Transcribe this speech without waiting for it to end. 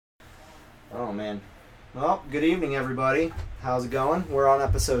Oh, man. Well, good evening, everybody. How's it going? We're on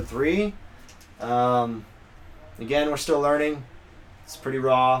episode 3. Again, we're still learning. It's pretty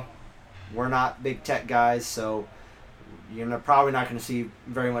raw. We're not big tech guys, so you're probably not going to see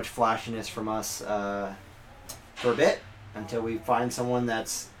very much flashiness from us for a bit until we find someone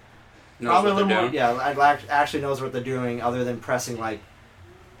that's probably a little more, actually knows what they're doing other than pressing, like,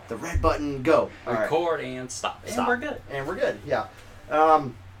 the red button, go. Record and stop. And we're good. And we're good, yeah.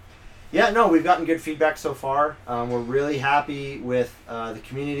 We've gotten good feedback so far. We're really happy with the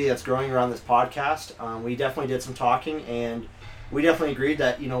community that's growing around this podcast. We definitely did some talking, and we definitely agreed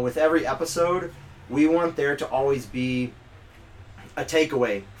that, with every episode, we want there to always be a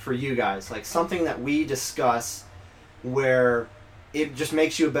takeaway for you guys. Like, something that we discuss where it just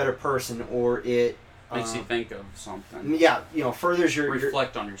makes you a better person, or it... makes you think of something. Yeah, furthers your...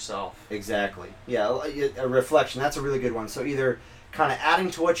 Reflect on yourself. Exactly. Yeah, a reflection. That's a really good one. So either kind of adding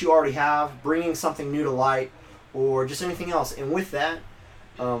to what you already have, bringing something new to light, or just anything else. And with that,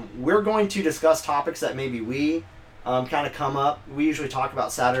 we're going to discuss topics that maybe we kind of come up. We usually talk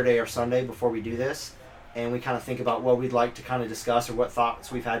about Saturday or Sunday before we do this, and we kind of think about what we'd like to kind of discuss or what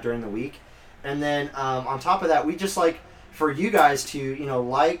thoughts we've had during the week. And then on top of that, we just like for you guys to,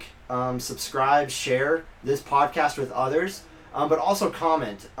 subscribe, share this podcast with others, but also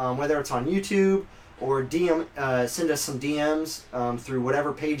comment, whether it's on YouTube or DM, send us some DMs through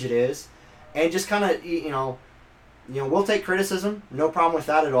whatever page it is, and just kind of, we'll take criticism, no problem with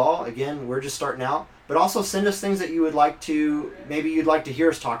that at all. Again, we're just starting out, but also send us things that you would like to, maybe you'd like to hear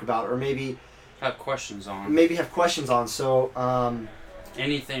us talk about, or maybe have questions on. So,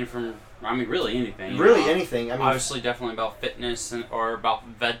 anything from, really anything. Really anything. Obviously, definitely about fitness or about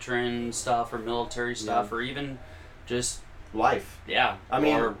veteran stuff or military stuff or even just life. Yeah.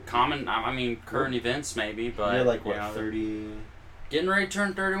 Or common, current events maybe, but... You're like, 30... Getting ready to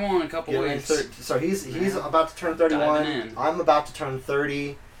turn 31 in a couple weeks. So he's about to turn 31. I'm about to turn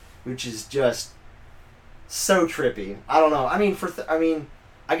 30, which is just so trippy. I don't know. I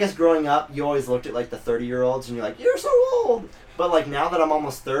guess growing up, you always looked at, like, the 30-year-olds, and you're like, you're so old! But, like, now that I'm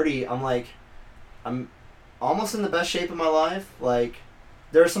almost 30, I'm like, I'm almost in the best shape of my life. Like,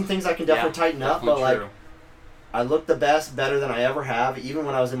 there are some things I can definitely tighten up, but, like, I look the best, better than I ever have, even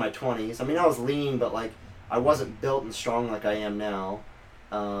when I was in my 20s. I was lean, but, like, I wasn't built and strong like I am now.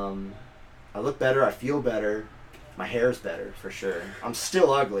 I look better, I feel better, my hair's better, for sure. I'm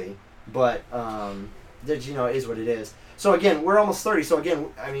still ugly, but, it is what it is. So, again, we're almost 30, so, again,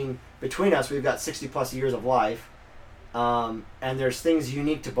 between us, we've got 60-plus years of life, and there's things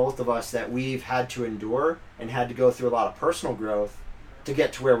unique to both of us that we've had to endure and had to go through a lot of personal growth to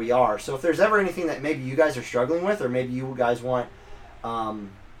get to where we are. So if there's ever anything that maybe you guys are struggling with, or maybe you guys want an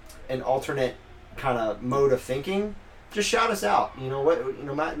alternate kind of mode of thinking, just shout us out.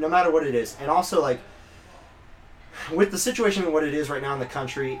 No matter what it is. And also, like, with the situation what it is right now in the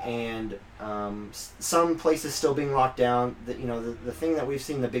country, and some places still being locked down, the thing that we've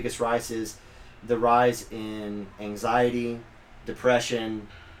seen the biggest rise is the rise in anxiety, depression.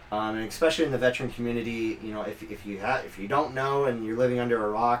 And especially in the veteran community, if you don't know and you're living under a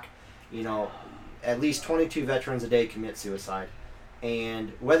rock, at least 22 veterans a day commit suicide.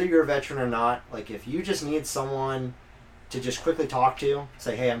 And whether you're a veteran or not, like, if you just need someone to just quickly talk to,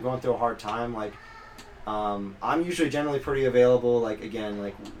 say, hey, I'm going through a hard time, like, I'm usually generally pretty available. Like, again,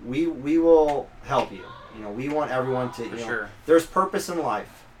 like, we will help you. We want everyone to, sure. There's purpose in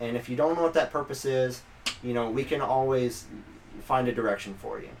life. And if you don't know what that purpose is, we can always find a direction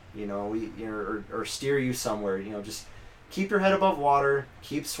for you, or steer you somewhere. Just keep your head above water,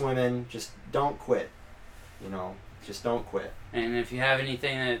 keep swimming, just don't quit. Just don't quit. And if you have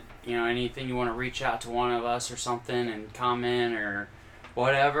anything that anything you want to reach out to one of us or something and comment or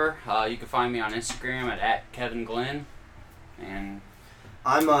whatever, you can find me on Instagram at Kevin Glenn, and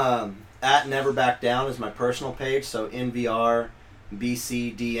I'm at Never Back Down is my personal page, so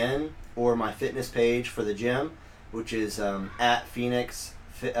NVRBCDN, or my fitness page for the gym, which is at Phoenix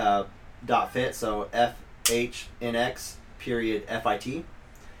 .fit, so FHNX .fit.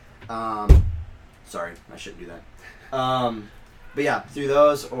 Sorry, I shouldn't do that. But yeah, through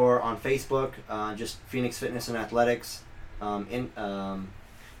those, or on Facebook, just Phoenix Fitness and Athletics.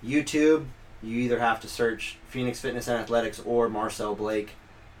 YouTube, you either have to search Phoenix Fitness and Athletics or Marcel Blake,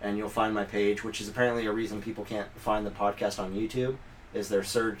 and you'll find my page, which is apparently a reason people can't find the podcast on YouTube, is they're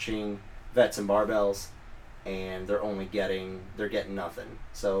searching Vets and Barbells, and they're getting nothing.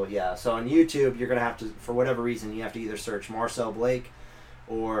 So yeah, so on YouTube, you're going to have to, for whatever reason, you have to either search Marcel Blake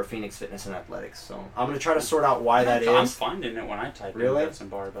or Phoenix Fitness and Athletics. So I'm going to try to sort out why that is. I'm finding it when I type in Vets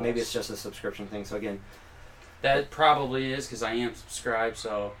and Barbells. Maybe it's just a subscription thing. So again, that probably is because I am subscribed.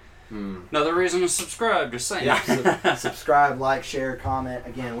 So Another reason to subscribe, just saying. Yeah, subscribe, like, share, comment.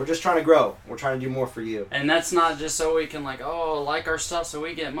 Again, we're just trying to grow. We're trying to do more for you. And that's not just so we can like our stuff so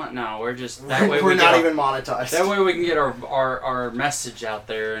we get money. No, we're just that way we're not even monetized. That way we can get our message out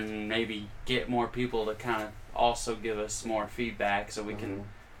there and maybe get more people to kind of also give us more feedback so we can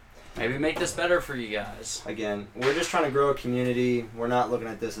maybe make this better for you guys. Again, we're just trying to grow a community. We're not looking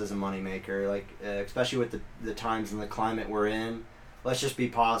at this as a moneymaker, like especially with the times and the climate we're in. Let's just be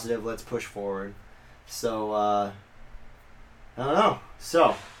positive. Let's push forward. So, I don't know.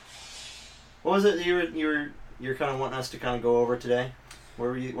 So, what was it that you're kind of wanting us to kind of go over today? What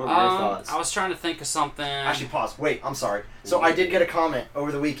were your thoughts? I was trying to think of something. Actually, pause. Wait, I'm sorry. So I did get a comment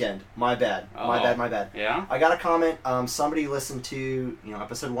over the weekend. My bad. My bad. Yeah? I got a comment. Somebody listened to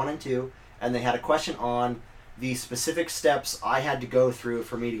episode 1 and 2, and they had a question on the specific steps I had to go through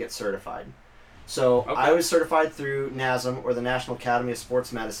for me to get certified. So I was certified through NASM, or the National Academy of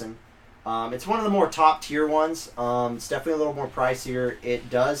Sports Medicine. It's one of the more top tier ones. It's definitely a little more pricier. It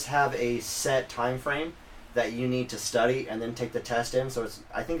does have a set time frame that you need to study and then take the test in. So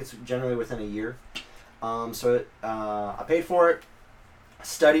I think it's generally within a year. I paid for it,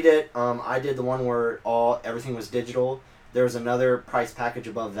 studied it. I did the one where everything was digital. There was another price package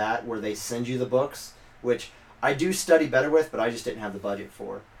above that where they send you the books, which I do study better with, but I just didn't have the budget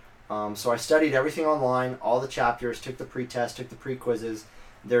for. So I studied everything online, all the chapters, took the pre-test, took the pre-quizzes.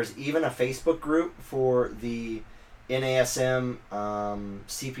 There's even a Facebook group for the NASM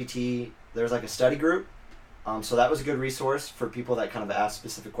CPT. There's like a study group. So that was a good resource for people that kind of ask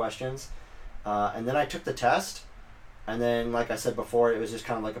specific questions. And then I took the test. And then, like I said before, it was just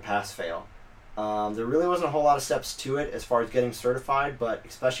kind of like a pass-fail. There really wasn't a whole lot of steps to it as far as getting certified, but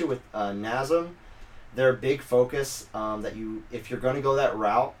especially with NASM, their big focus if you're going to go that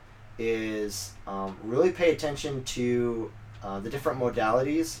route, is really pay attention to the different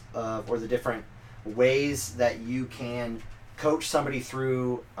modalities or the different ways that you can coach somebody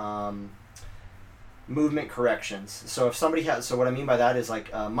through movement corrections. So if somebody what I mean by that is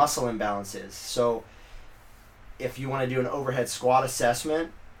like muscle imbalances. So if you want to do an overhead squat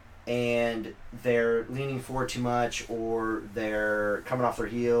assessment and they're leaning forward too much, or they're coming off their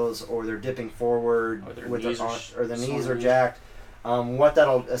heels, or they're dipping forward, or their knees are jacked. What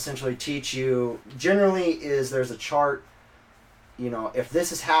that'll essentially teach you generally is there's a chart. If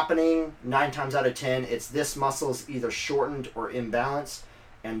this is happening 9 times out of 10, it's this muscle is either shortened or imbalanced,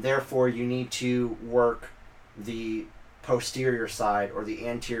 and therefore you need to work the posterior side or the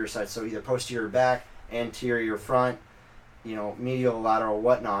anterior side. So either posterior back, anterior front, medial, lateral,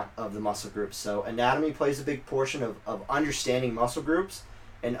 whatnot of the muscle groups. So anatomy plays a big portion of understanding muscle groups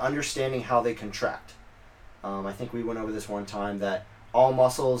and understanding how they contract. I think we went over this one time that all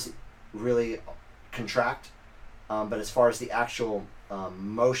muscles really contract, but as far as the actual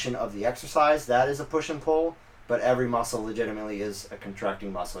motion of the exercise, that is a push and pull, but every muscle legitimately is a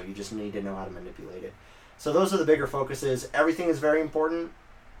contracting muscle. You just need to know how to manipulate it. So those are the bigger focuses. Everything is very important.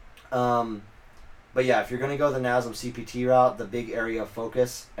 But yeah, if you're going to go the NASM CPT route, the big area of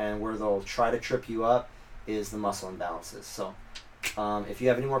focus and where they'll try to trip you up is the muscle imbalances. So if you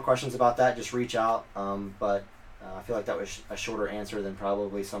have any more questions about that, just reach out. But I feel like that was a shorter answer than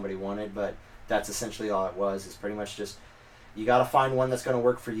probably somebody wanted, but that's essentially all it was. It's pretty much just, you got to find one that's going to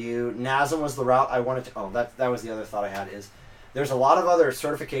work for you. NASM was the route I wanted to, that was the other thought I had is, there's a lot of other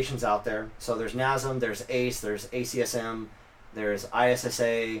certifications out there. So there's NASM, there's ACE, there's ACSM, there's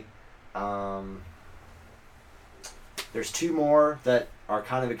ISSA, there's 2 more that are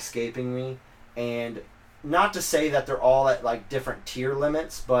kind of escaping me, and not to say that they're all at like different tier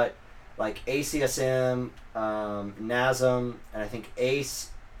limits, but like ACSM, NASM, and I think ACE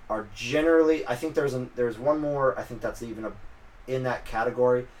are generally, I think there's one more, I think that's even in that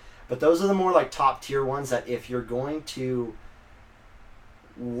category, but those are the more like top tier ones that if you're going to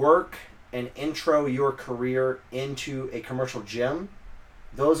work and intro your career into a commercial gym,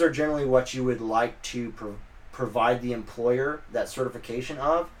 those are generally what you would like to provide the employer that certification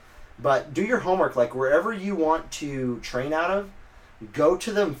of. But do your homework. Like wherever you want to train out of, go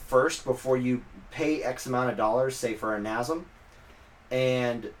to them first before you pay X amount of dollars, say for a NASM,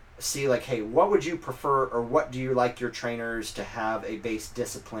 and see like, hey, what would you prefer, or what do you like your trainers to have a base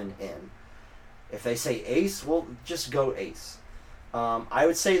discipline in? If they say ACE, well, just go ACE. I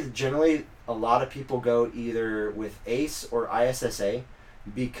would say that generally a lot of people go either with ACE or ISSA,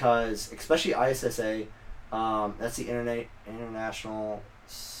 because especially ISSA, that's the International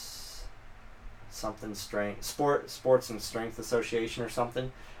something strength sports and strength association or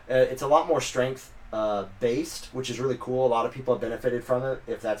something. It's a lot more strength based, which is really cool. A lot of people have benefited from it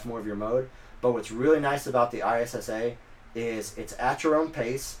if that's more of your mode. But what's really nice about the ISSA is it's at your own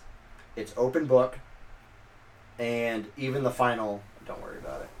pace. It's open book, and even the final. Don't worry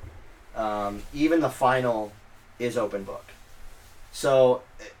about it. Even the final is open book. So,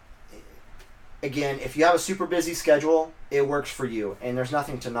 again, if you have a super busy schedule, it works for you, and there's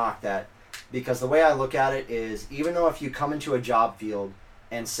nothing to knock that. Because the way I look at it is, even though if you come into a job field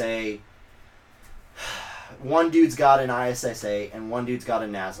and say, one dude's got an ISSA and one dude's got a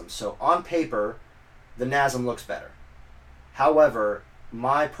NASM. So on paper, the NASM looks better. However,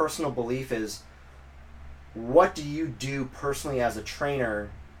 my personal belief is, what do you do personally as a trainer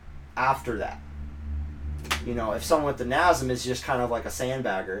after that? You know, if someone with the NASM is just kind of like a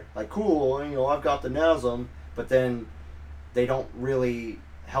sandbagger, like, cool, you know, I've got the NASM, but then they don't really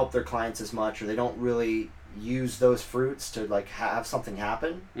help their clients as much, or they don't really use those fruits to like have something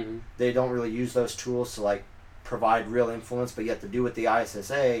happen. Mm-hmm. They don't really use those tools to like provide real influence, but yet the dude with the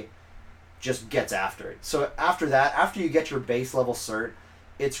ISSA just gets after it. So after that, after you get your base level cert,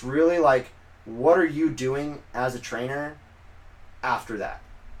 it's really like, what are you doing as a trainer after that?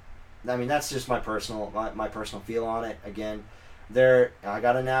 I mean, that's just my personal feel on it. Again, I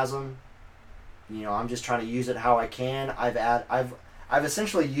got a NASM. You know, I'm just trying to use it how I can. I've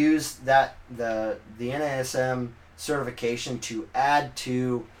essentially used that the NASM certification to add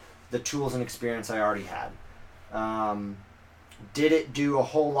to the tools and experience I already had. Did it do a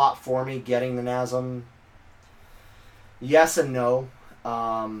whole lot for me getting the NASM? Yes and no.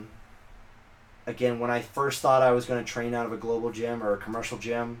 Again, when I first thought I was going to train out of a global gym or a commercial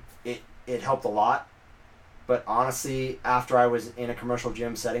gym, it helped a lot. But honestly, after I was in a commercial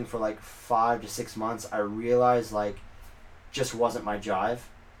gym setting for like 5 to 6 months, I realized like just wasn't my jive.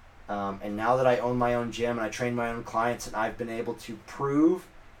 And now that I own my own gym and I train my own clients, and I've been able to prove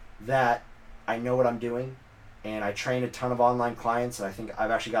that I know what I'm doing, and I train a ton of online clients, and I think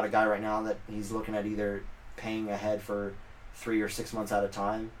I've actually got a guy right now that he's looking at either paying ahead for 3 or 6 months at a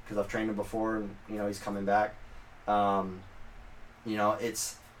time, because I've trained him before, and you know, he's coming back. You know,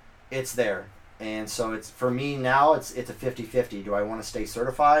 it's there. And so it's, for me now, it's a 50-50. Do I want to stay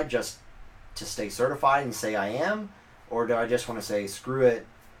certified just to stay certified and say I am? Or do I just want to say, screw it,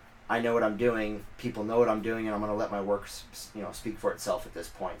 I know what I'm doing, people know what I'm doing, and I'm going to let my work, you know, speak for itself at this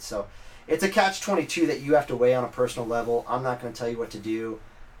point. So it's a catch-22 that you have to weigh on a personal level. I'm not going to tell you what to do,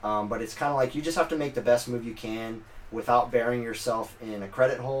 but it's kind of like you just have to make the best move you can without burying yourself in a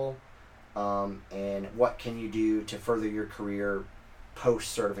credit hole. And what can you do to further your career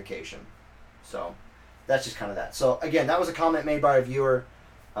post-certification? So that's just kind of that. So again, that was a comment made by a viewer,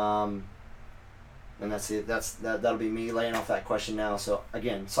 and that's it. That'll be me laying off that question now. So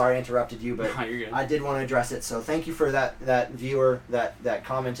again, sorry I interrupted you, but No, you're good. I did want to address it. So thank you for that viewer that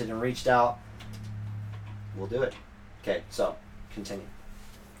commented and reached out. We'll do it. Okay, so continue.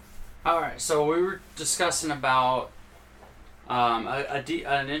 All right, so we were discussing about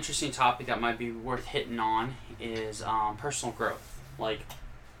an interesting topic that might be worth hitting on is personal growth. Like,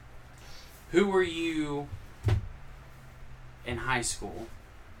 who were you in high school?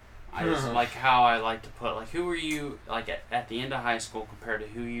 I just like how I like to put, like, who were you like at the end of high school compared to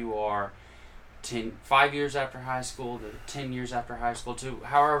who you are 5 years after high school to 10 years after high school to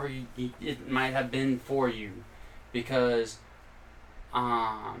however it might have been for you, because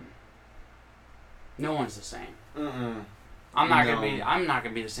no one's the same. Mm-mm. I'm not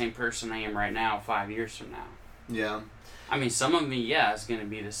gonna be the same person I am right now 5 years from now. Yeah. I mean, some of me, yeah, is gonna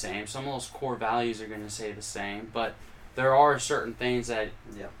be the same. Some of those core values are gonna stay the same, but there are certain things that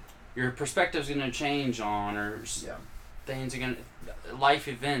your perspective's gonna change on, or things are gonna, life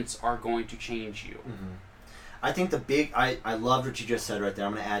events are going to change you. Mm-hmm. I think I loved what you just said right there.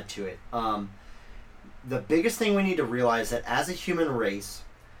 I'm gonna add to it. The biggest thing we need to realize that as a human race,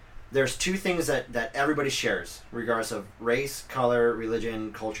 there's two things that everybody shares, regardless of race, color,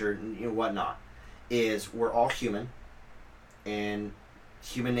 religion, culture, you know, whatnot, is we're all human, and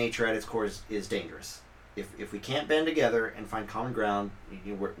human nature at its core is dangerous. If we can't band together and find common ground,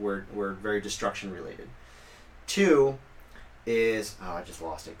 you know, we're very destruction related. Two is, I just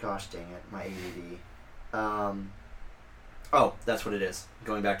lost it. Gosh dang it, my ADD. That's what it is.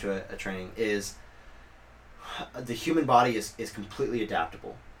 Going back to a training is the human body is completely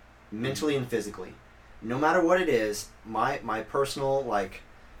adaptable, mentally and physically. No matter what it is, my personal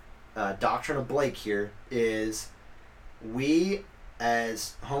doctrine of Blake here is we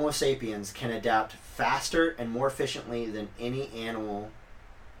as Homo sapiens can adapt faster and more efficiently than any animal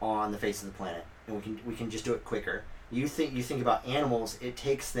on the face of the planet, and we can just do it quicker. You think about animals, it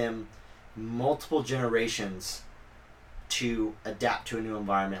takes them multiple generations to adapt to a new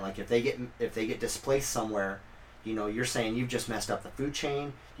environment. Like if they get displaced somewhere, you know, you're saying you've just messed up the food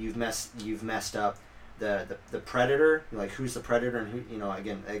chain, you've messed up the predator, like who's the predator and who, you know,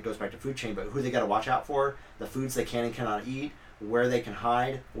 again, it goes back to food chain, but who they got to watch out for, the foods they can and cannot eat, where they can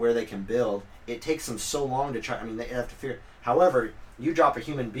hide, where they can build. It takes them so long to try. I mean, they have to figure. However, you drop a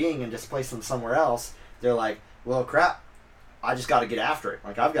human being and displace them somewhere else, they're like, well, crap, I just got to get after it.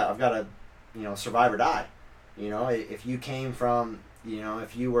 Like I've got to, you know, survive or die. You know, if you came from, you know,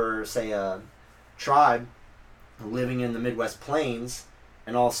 if you were, say, a tribe living in the Midwest Plains,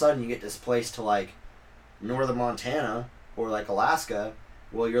 and all of a sudden you get displaced to like northern Montana or like Alaska,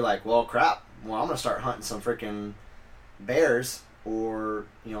 well, you're like, well, crap. Well, I'm gonna start hunting some freaking bears or,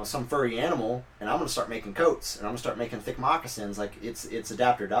 you know, some furry animal, and I'm gonna start making coats and I'm gonna start making thick moccasins. Like it's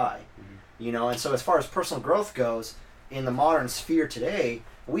adapt or die, you know. And so as far as personal growth goes in the modern sphere today,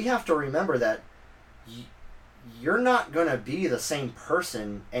 we have to remember that you're not gonna be the same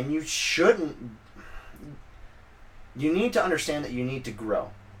person, and you shouldn't. You need to understand that you need to grow.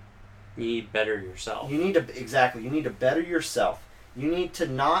 You need to better yourself. You need to, exactly, you need to better yourself. You need to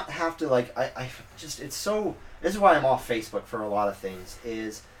not have to, like, I just, it's so, this is why I'm off Facebook for a lot of things,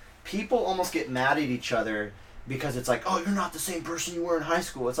 is people almost get mad at each other because it's like, oh, you're not the same person you were in high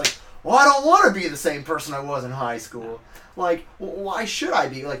school. It's like, well, I don't want to be the same person I was in high school. Like, why should I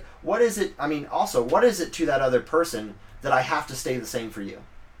be? Like, what is it, I mean, also, what is it to that other person that I have to stay the same for you?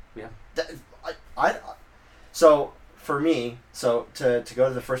 Yeah. So, for me, so to go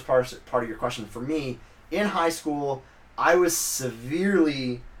to the first part of your question, for me, in high school, I was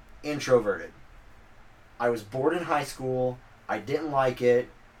severely introverted. I was bored in high school. I didn't like it.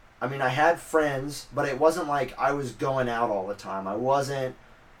 I mean, I had friends, but it wasn't like I was going out all the time. I wasn't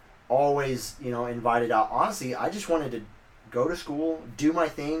always, you know, invited out. Honestly, I just wanted to go to school, do my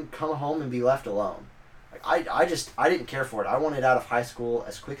thing, come home, and be left alone. Like I didn't care for it. I wanted out of high school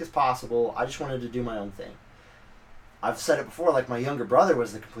as quick as possible. I just wanted to do my own thing. I've said it before, like my younger brother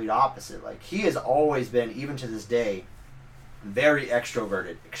was the complete opposite. Like he has always been, even to this day, very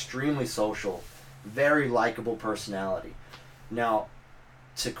extroverted, extremely social, very likable personality. Now,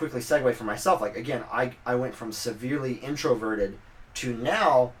 to quickly segue for myself, like again, I went from severely introverted to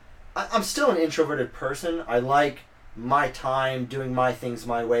now, I'm still an introverted person. I like my time, doing my things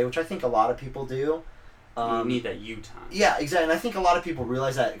my way, which I think a lot of people do. You need that you time. Yeah, exactly. And I think a lot of people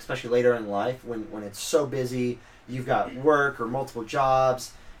realize that, especially later in life, when it's so busy, you've got work or multiple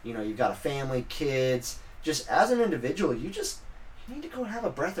jobs, you know, you've got a family, kids. Just as an individual, you need to go and have a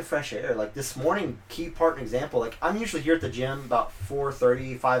breath of fresh air. Like this morning, key part and example, like I'm usually here at the gym about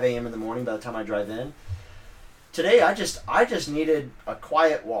 4:30, 5 a.m. in the morning by the time I drive in. Today, I just needed a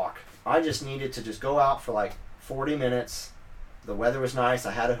quiet walk. I just needed to just go out for like 40 minutes. The weather was nice.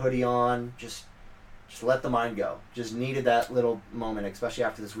 I had a hoodie on. Just let the mind go. Just needed that little moment, especially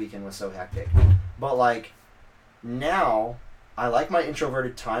after this weekend was so hectic. But like now, I like my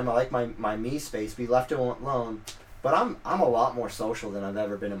introverted time. I like my me space, be left alone. But I'm a lot more social than I've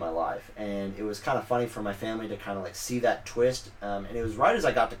ever been in my life, and it was kind of funny for my family to kind of like see that twist. And it was right as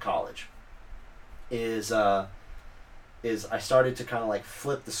I got to college. Is I started to kind of like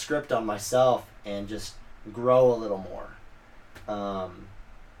flip the script on myself and just grow a little more.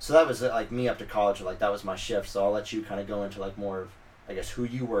 So that was like me up to college. Like that was my shift. So I'll let you kind of go into like more of, I guess, who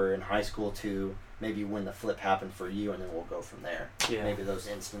you were in high school to maybe when the flip happened for you, and then we'll go from there. Yeah. Maybe those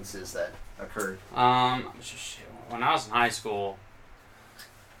instances that occurred. When I was in high school,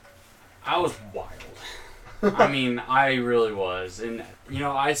 I was wild. I mean, I really was. And, you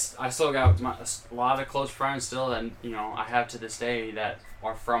know, I still got a lot of close friends still that, you know, I have to this day that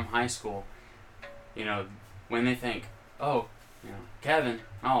are from high school. You know, when they think, oh, you know, Kevin,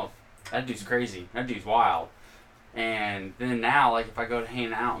 oh, that dude's crazy. That dude's wild. And then now, like, if I go to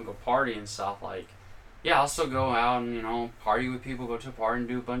hang out and go party and stuff, like, yeah, I'll still go out and, you know, party with people, go to a party and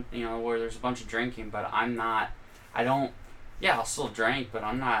do a bunch, you know, where there's a bunch of drinking, but I'll still drink, but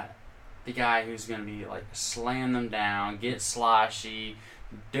I'm not the guy who's going to be, like, slam them down, get sloshy,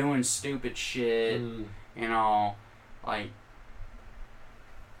 doing stupid shit, you know, like,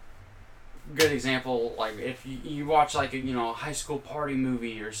 good example, like, if you watch, like, a high school party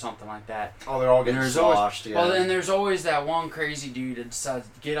movie or something like that. Oh, they're all getting sloshed, yeah. Well, then there's always that one crazy dude that decides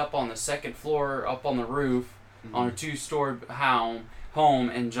to get up on the second floor, up on the roof, on a 2-story home,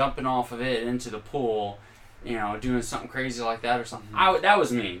 and jumping off of it into the pool, you know, doing something crazy like that or something. That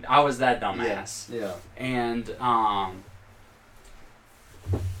was me. I was that dumbass. Yeah. And,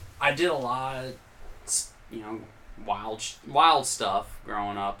 I did a lot of, you know, wild stuff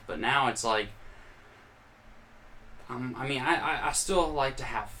growing up, but now it's like, I still like to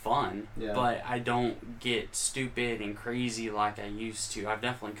have fun, but I don't get stupid and crazy like I used to. I've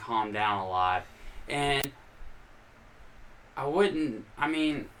definitely calmed down a lot, and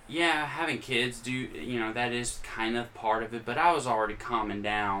Yeah, having kids that is kind of part of it, but I was already calming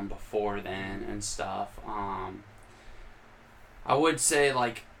down before then and stuff. I would say,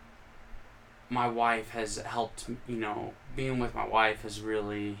 like, my wife has helped, being with my wife has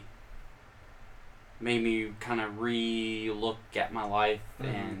really made me kind of re-look at my life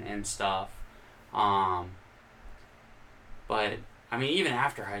and stuff. But, I mean, even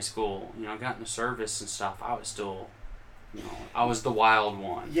after high school, got into service and stuff, I was still... I was the wild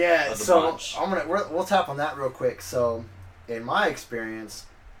one. Yeah, of the so bunch. we'll tap on that real quick. So, in my experience,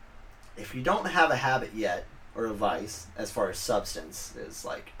 if you don't have a habit yet or a vice, as far as substance is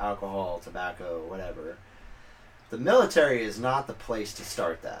like alcohol, tobacco, whatever, the military is not the place to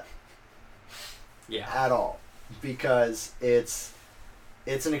start that. Yeah. At all, because it's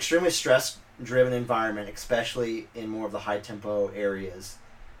an extremely stress-driven environment, especially in more of the high-tempo areas,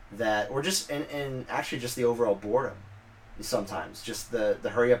 or just and actually just the overall boredom. Sometimes just the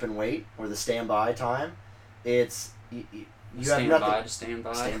hurry up and wait or the standby time, it's you have nothing. Stand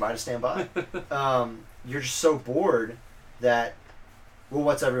by. You're just so bored that, well,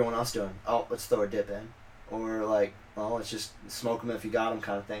 what's everyone else doing? Oh, let's throw a dip in, or like, well, let's just smoke them if you got them,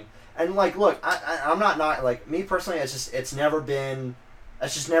 kind of thing. And like, look, I'm not like me personally. It's never been.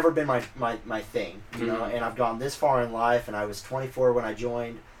 That's just never been my thing, you know. And I've gone this far in life, and I was 24 when I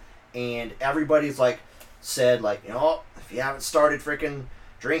joined, and everybody's like. Said like, if you haven't started freaking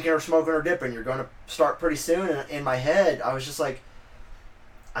drinking or smoking or dipping, you're going to start pretty soon. And in my head, I was just like,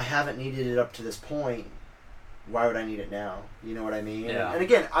 I haven't needed it up to this point. Why would I need it now? You know what I mean? Yeah. And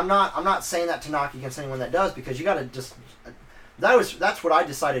again, I'm not saying that to knock against anyone that does, because you got to just. That's what I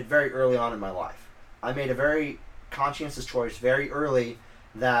decided very early on in my life. I made a very conscientious choice very early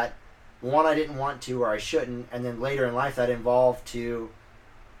that one, I didn't want to or I shouldn't, and then later in life that involved to.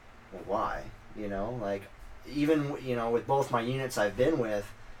 Well, why? Like, even, with both my units I've been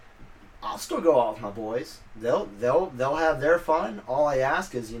with, I'll still go out with my boys. They'll have their fun. All I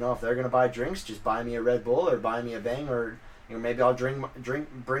ask is, if they're going to buy drinks, just buy me a Red Bull or buy me a Bang, or, maybe I'll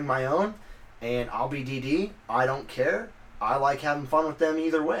bring my own, and I'll be DD. I don't care. I like having fun with them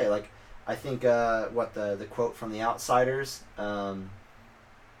either way. Like, I think, the quote from The Outsiders, one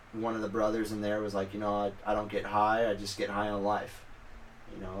of the brothers in there was like, I don't get high, I just get high on life.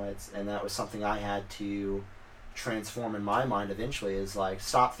 And that was something I had to transform in my mind eventually, is like,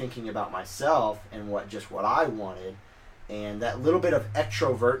 stop thinking about myself and what I wanted, and that little bit of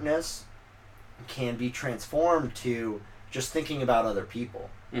extrovertness can be transformed to just thinking about other people.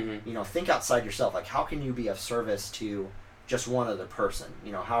 Think outside yourself. Like, how can you be of service to just one other person?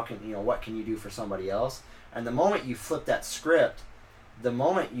 What can you do for somebody else? And the moment you flip that script, the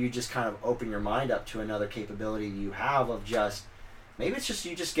moment you just kind of open your mind up to another capability you have of just, maybe it's just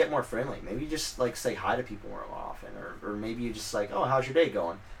you just get more friendly. Maybe you just like say hi to people more often, or maybe you just like, oh, how's your day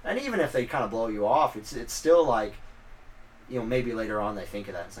going? And even if they kind of blow you off, it's still like, maybe later on they think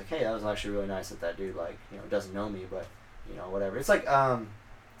of that. It's like, hey, that was actually really nice that dude like doesn't know me, but whatever. It's like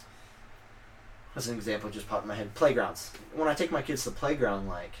as an example just popped in my head, playgrounds. When I take my kids to the playground,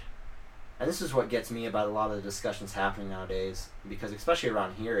 like, and this is what gets me about a lot of the discussions happening nowadays, because especially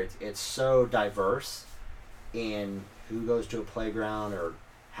around here, it's so diverse in who goes to a playground or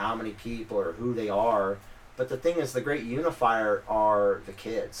how many people or who they are. But the thing is, the great unifier are the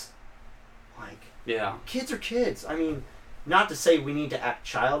kids. Like, yeah, kids are kids. I mean, not to say we need to act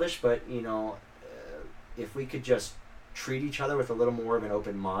childish, but if we could just treat each other with a little more of an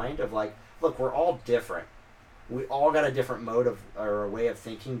open mind of like, look, we're all different. We all got a different mode of or a way of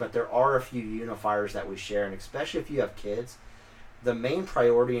thinking, but there are a few unifiers that we share, and especially if you have kids, the main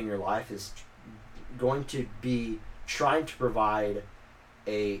priority in your life is going to be trying to provide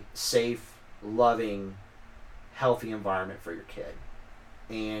a safe, loving, healthy environment for your kid.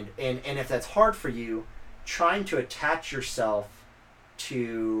 And if that's hard for you, trying to attach yourself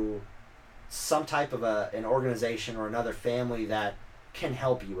to some type of an organization or another family that can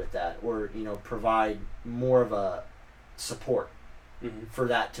help you with that, or provide more of a support for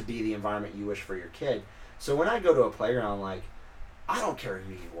that to be the environment you wish for your kid. So when I go to a playground, like, I don't care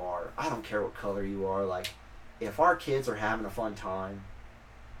who you are, I don't care what color you are, like, if our kids are having a fun time,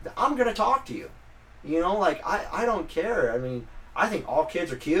 I'm gonna talk to you. Like, I don't care. I mean, I think all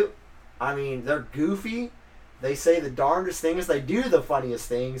kids are cute. I mean, they're goofy. They say the darndest things. They do the funniest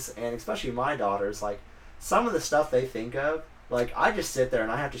things. And especially my daughters, like, some of the stuff they think of, like, I just sit there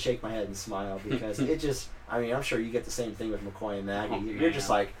and I have to shake my head and smile, because it just, I mean, I'm sure you get the same thing with McCoy and Maggie. You're just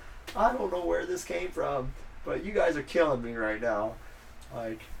like, I don't know where this came from, but you guys are killing me right now.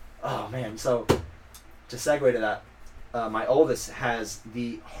 Like, oh man. So to segue to that, my oldest has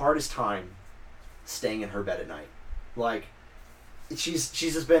the hardest time staying in her bed at night. Like, she's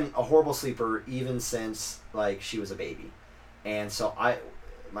just been a horrible sleeper even since like she was a baby, and so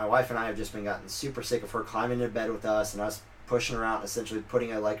my wife and I have just been gotten super sick of her climbing into bed with us and us pushing her out and essentially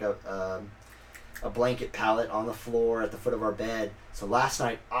putting a blanket pallet on the floor at the foot of our bed. So last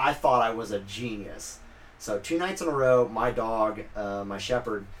night I thought I was a genius. So 2 nights in a row, my dog, my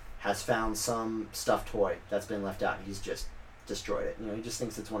shepherd, has found some stuffed toy that's been left out. He's just destroyed it. You know, he just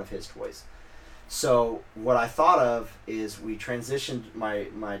thinks it's one of his toys. So what I thought of is we transitioned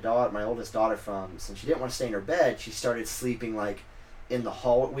my oldest daughter from, since she didn't want to stay in her bed, she started sleeping like in the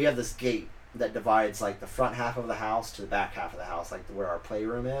hall. We have this gate that divides like the front half of the house to the back half of the house, like where our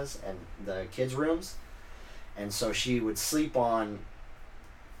playroom is and the kids' rooms. And so she would sleep on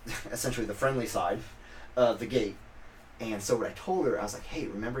essentially the friendly side of the gate. And so what I told her, I was like, hey,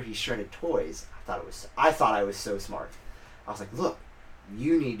 remember he shredded toys? I thought I was so smart. I was like, look,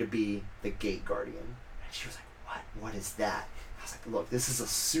 you need to be the gate guardian. And she was like, what? What is that? I was like, look, this is a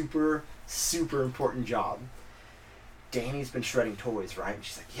super, super important job. Danny's been shredding toys, right? And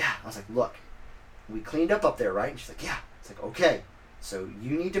she's like, yeah. I was like, look, we cleaned up there, right? And she's like, yeah. It's like, okay, so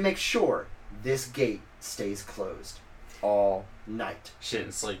you need to make sure this gate stays closed all night. She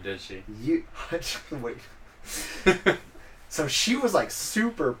didn't sleep, did she? Wait. So she was like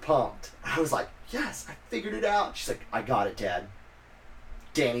super pumped. I was like, yes, I figured it out. She's like, I got it, Dad.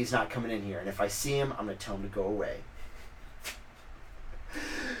 Danny's not coming in here, and if I see him, I'm going to tell him to go away.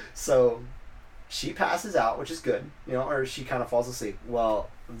 So she passes out, which is good, you know, or she kind of falls asleep. Well,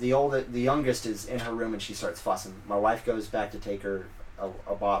 the youngest is in her room and she starts fussing. My wife goes back to take her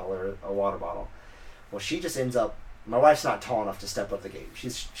a bottle or a water bottle. Well, she just ends up. My wife's not tall enough to step up the gate.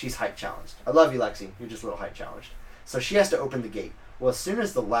 She's height challenged. I love you, Lexi. You're just a little height challenged. So she has to open the gate. Well, as soon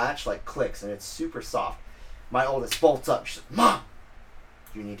as the latch like clicks and it's super soft, my oldest bolts up. She's like, Mom,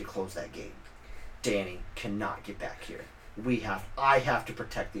 you need to close that gate. Danny cannot get back here. I have to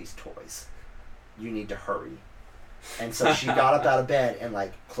protect these toys. You need to hurry. And so she got up out of bed and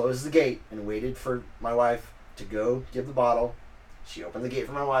like closed the gate and waited for my wife to go give the bottle. She opened the gate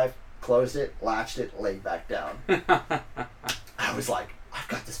for my wife, closed it, latched it, laid back down. I was like, I've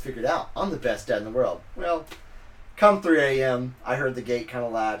got this figured out. I'm the best dad in the world. Well, come 3 a.m., I heard the gate kind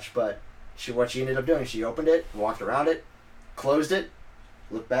of latch, but what she ended up doing, she opened it, walked around it, closed it,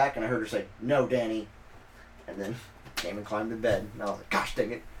 looked back, and I heard her say, no, Danny. And then came and climbed in bed. And I was like, gosh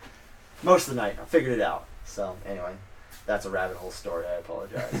dang it. Most of the night, I figured it out. So anyway, that's a rabbit hole story. I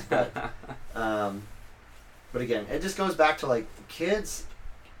apologize. But again, it just goes back to like kids.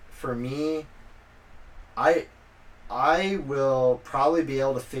 For me, I will probably be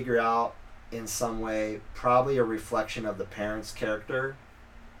able to figure out in some way probably a reflection of the parents' character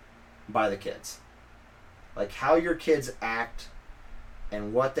by the kids. Like how your kids act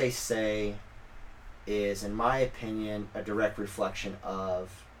and what they say is, in my opinion, a direct reflection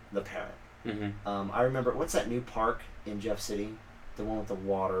of the parent. Mm-hmm. I remember, what's that new park in Jeff City? The one with the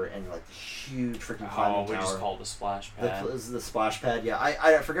water and like the huge freaking climbing tower. We just call it the splash pad. This is the splash pad, yeah.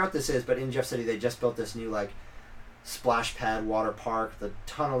 I forget what this is, but in Jeff City they just built this new like splash pad water park. The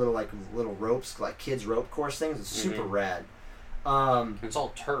ton of little ropes, like kids rope course things. It's super rad. It's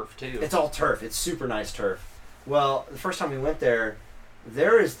all turf too. It's all turf. It's super nice turf. Well, the first time we went there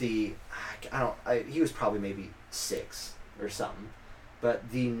is he was probably maybe 6 or something,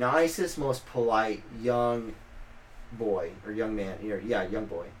 but the nicest, most polite young boy or young man, young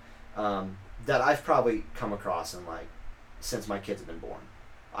boy, that I've probably come across in like since my kids have been born.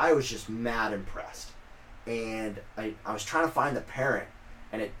 I was just mad impressed, and I was trying to find the parent,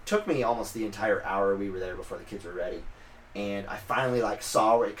 and it took me almost the entire hour we were there before the kids were ready, and I finally like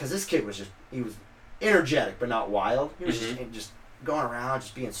saw it, because this kid was he was energetic but not wild. He was just going around,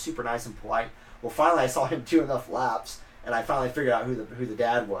 just being super nice and polite. Well, finally I saw him do enough laps, and I finally figured out who the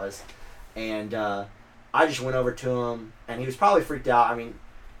dad was, and I just went over to him, and he was probably freaked out. I mean,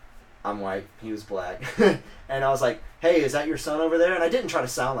 I'm white, he was black, and I was like, "Hey, is that your son over there?" And I didn't try to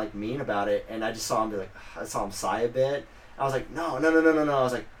sound like mean about it, and I just saw him I saw him sigh a bit. I was like, "No." I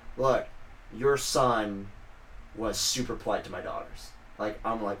was like, "Look, your son was super polite to my daughters. Like,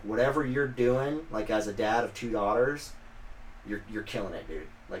 I'm like, whatever you're doing, like as a dad of 2 daughters, you're killing it, dude.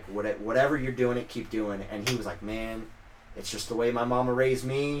 Like whatever you're doing it, keep doing it." And he was like, "Man, it's just the way my mama raised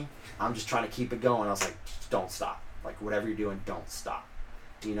me. I'm just trying to keep it going." I was like, "Don't stop. Like whatever you're doing, don't stop."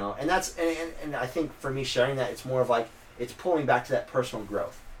 You know, and that's and I think for me sharing that, it's more of like it's pulling back to that personal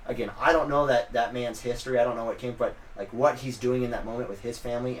growth. Again, I don't know that man's history. I don't know what came, but like what he's doing in that moment with his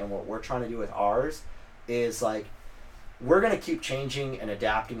family and what we're trying to do with ours is like we're gonna keep changing and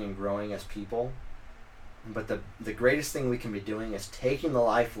adapting and growing as people. But the greatest thing we can be doing is taking the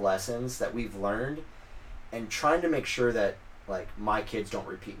life lessons that we've learned and trying to make sure that like my kids don't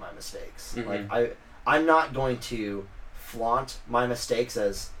repeat my mistakes. Mm-hmm. Like I'm not going to flaunt my mistakes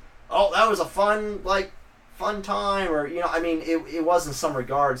as, oh, that was a fun time, or I mean it was in some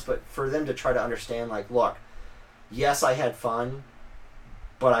regards, but for them to try to understand, like, look, yes, I had fun,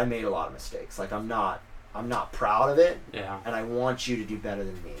 but I made a lot of mistakes. Like I'm not proud of it. Yeah. And I want you to do better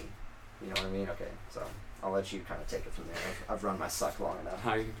than me. You know what I mean? Okay, so I'll let you kind of take it from there. I've run my suck long enough.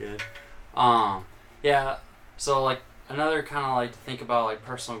 Oh, you're good. Yeah. So like another kind of like to think about like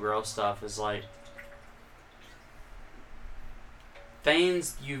personal growth stuff is like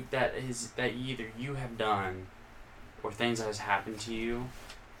things that either you have done or things that has happened to you,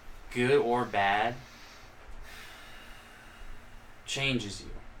 good or bad, changes you.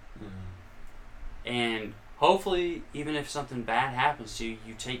 Mm-hmm. And hopefully, even if something bad happens to you,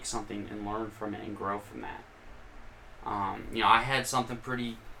 you take something and learn from it and grow from that. I had something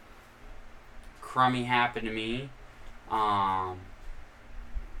pretty crummy happen to me.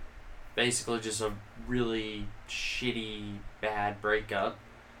 Basically just a really shitty, bad breakup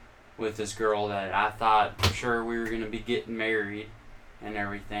with this girl that I thought for sure we were going to be getting married and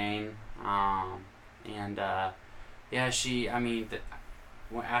everything.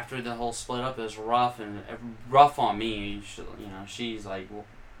 After the whole split up, it was rough on me. She's like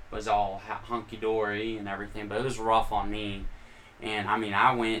was all hunky-dory and everything, but it was rough on me. And I mean,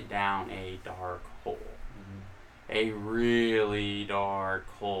 I went down a dark hole. Mm-hmm. A really dark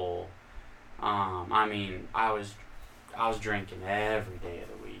hole. I was drinking every day of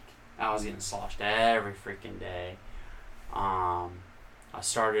the week. I was getting sloshed every freaking day. I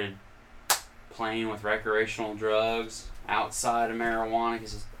started playing with recreational drugs outside of marijuana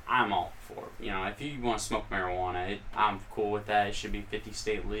because I'm all for it. If you want to smoke marijuana, I'm cool with that. It should be 50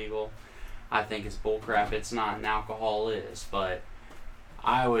 state legal. I think it's bullcrap. It's not, and alcohol is, but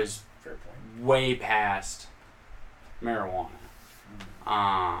I was way past marijuana.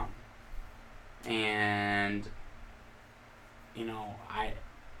 And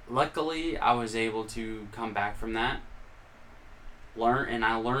luckily I was able to come back from that,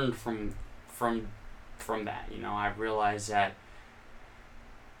 I learned from that. I realized that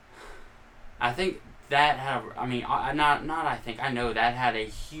I think that had I know that had a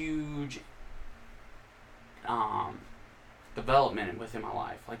huge development within my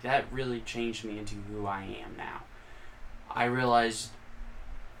life. Like that really changed me into who I am now. I realized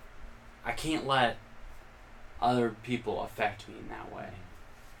I can't let other people affect me in that way.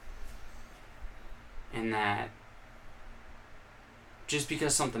 And that just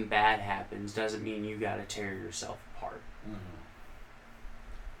because something bad happens doesn't mean you gotta tear yourself apart. Mm-hmm.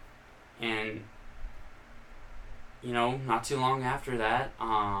 And, not too long after that,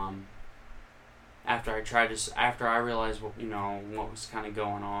 after I realized what was kind of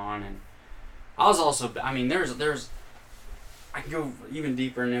going on, and I was also, there's I can go even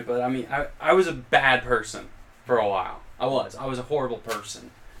deeper in it, but I was a bad person for a while. I was a horrible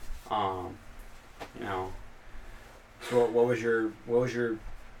person. So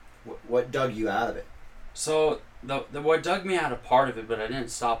what dug you out of it? So the what dug me out of part of it, but I didn't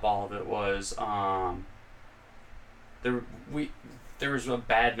stop all of it, was there was a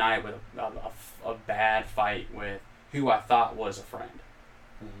bad night with a bad fight with who I thought was a friend.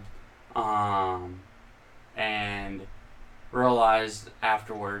 Mm-hmm. And realized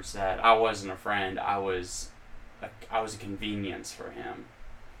afterwards that I wasn't a friend. I was a convenience for him.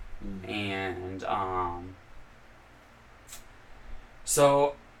 Mm-hmm. And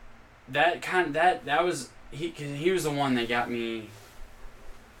so that was he was the one that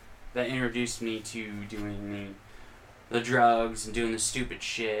introduced me to doing the drugs and doing the stupid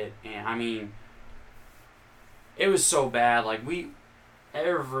shit. And it was so bad. Like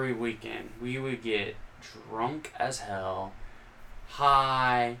every weekend we would get drunk as hell,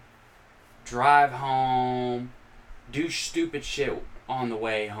 high, drive home, do stupid shit on the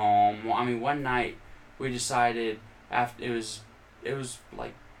way home. One night we decided after it was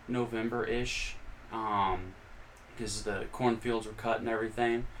like November-ish, because the cornfields were cut and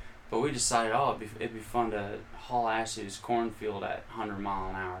everything. But we decided, it'd be fun to haul ass through this cornfield at 100 mile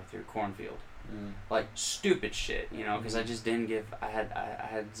an hour through a cornfield. Mm. Like stupid shit, because I just didn't give. I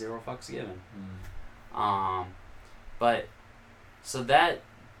had zero fucks given. Mm. But so that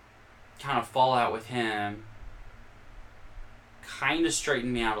kind of fallout with him kind of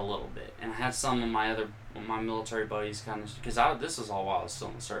straightened me out a little bit, and I had some of my military buddies kind of, because this was all while I was still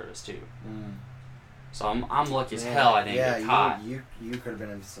in the service too. Mm. So I'm lucky as hell I didn't get caught. You could have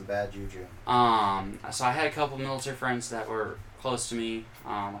been into some bad juju. So I had a couple military friends that were close to me,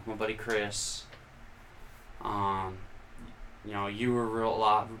 like my buddy Chris. You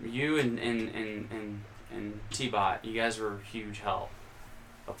were you and and T-Bot, you guys were a huge help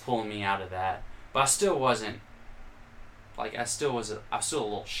of pulling me out of that. But I still wasn't, like, I was still a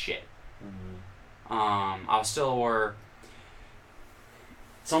little shit. Mm-hmm. I was still where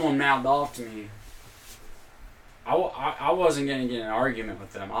someone mouthed off to me. I wasn't gonna get in an argument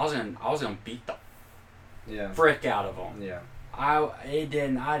with them. I was gonna beat the frick out of them. Yeah. I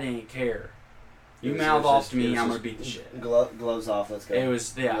didn't care. You mouth off to me, I'm gonna beat the shit. Gloves off, let's go. It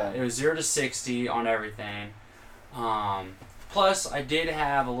was it was 0 to 60 on everything. Plus I did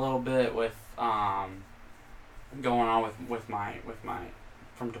have a little bit with going on with my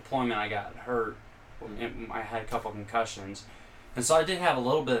from deployment. I got hurt. And I had a couple concussions. And so I did have a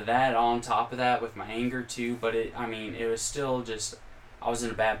little bit of that on top of that with my anger too, but it was still just, I was in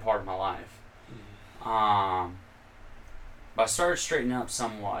a bad part of my life. But I started straightening up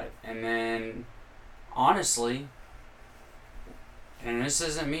somewhat, and then honestly, and this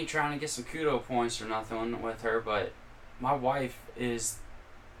isn't me trying to get some kudo points or nothing with her, but my wife is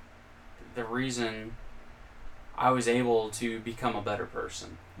the reason I was able to become a better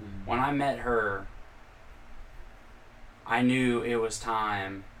person. When I met her, I knew it was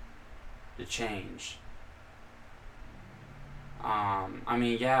time to change. The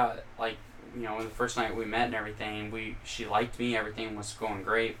first night we met and everything, she liked me, everything was going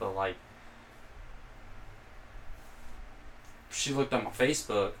great, but like, she looked on my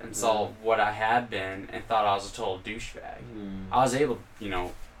Facebook and saw what I had been and thought I was a total douchebag. I was able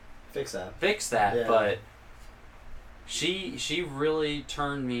to, fix that, yeah. But she really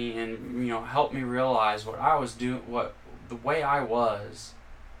turned me and, helped me realize what I was doing, the way I was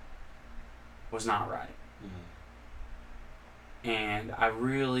not right. And I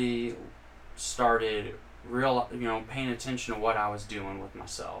really started paying attention to what I was doing with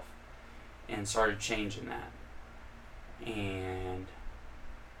myself and started changing that. And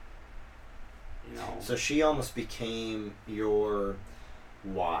so she almost became your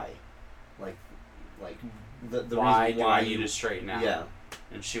why, like the why reason do why I need to straighten out. Yeah.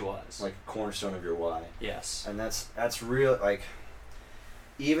 And she was like a cornerstone of your why. Yes. And that's real, like,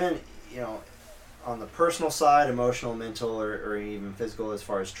 even on the personal side, emotional, mental, or even physical, as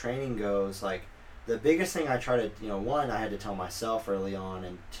far as training goes, like, the biggest thing I try to, one, I had to tell myself early on,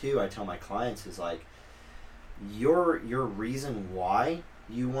 and two, I tell my clients is, like, your reason why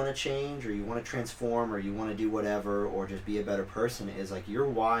you want to change, or you want to transform, or you want to do whatever, or just be a better person, is, like, your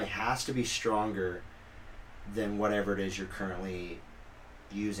why has to be stronger than whatever it is you're currently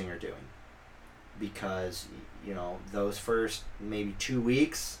using or doing. Because, those first maybe 2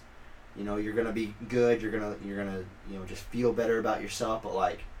 weeks, you're gonna be good, you're gonna just feel better about yourself, but,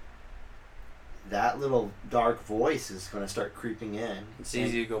 like, that little dark voice is gonna start creeping in. It's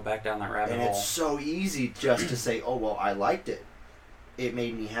easy to go back down that rabbit hole. And it's so easy just to say, oh, well, I liked it. It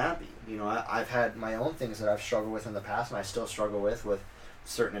made me happy. I've had my own things that I've struggled with in the past, and I still struggle with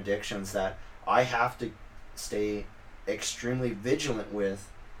certain addictions that I have to stay extremely vigilant with.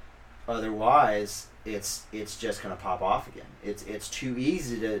 Otherwise, it's just gonna pop off again. It's too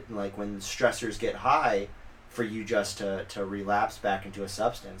easy to, like, when stressors get high, for you just to relapse back into a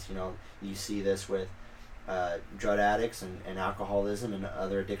substance. You see this with drug addicts and alcoholism and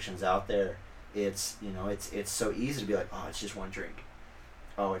other addictions out there. It's so easy to be like, oh, it's just one drink.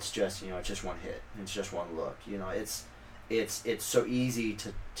 Oh, it's just it's just one hit. It's just one look. It's so easy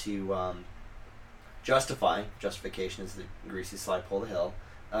to justify. Justification is the greasy slide pull the hill.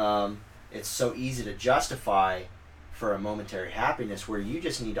 It's so easy to justify for a momentary happiness, where you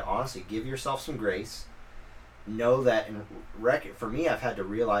just need to honestly give yourself some grace. Know that, for me, I've had to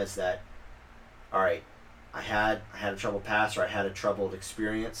realize that, all right, I had a troubled past, or I had a troubled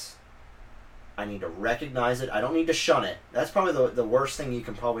experience. I need to recognize it. I don't need to shun it. That's probably the worst thing you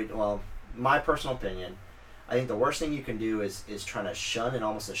can my personal opinion, I think the worst thing you can do is trying to shun and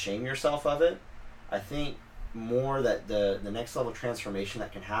almost shame yourself of it. I think more that the next level transformation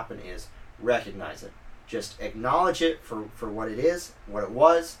that can happen is recognize it. Just acknowledge it for what it is, what it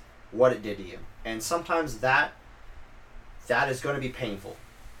was, what it did to you. And sometimes that is going to be painful.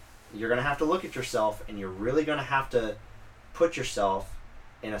 You're going to have to look at yourself, and you're really going to have to put yourself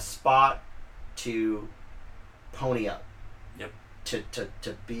in a spot to pony up. Yep.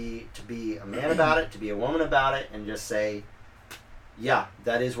 To be a man about it, to be a woman about it, and just say, yeah,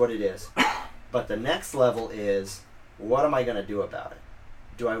 that is what it is. But the next level is, what am I going to do about it?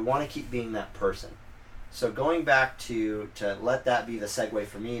 Do I want to keep being that person? So going back to let that be the segue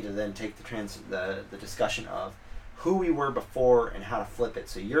for me to then take the discussion of who we were before and how to flip it.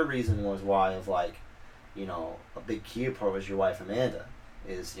 So your reason was why of, like, a big key part was your wife Amanda.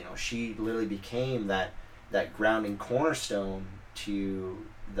 Is, she literally became that grounding cornerstone to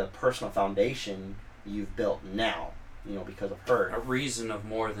the personal foundation you've built now, because of her. A reason of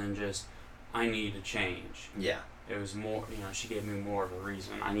more than just, I need to change. Yeah. It was more, she gave me more of a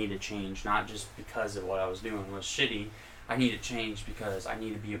reason. I need to change, not just because of what I was doing was shitty. I need to change because I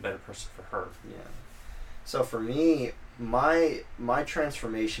need to be a better person for her. Yeah. So for me, my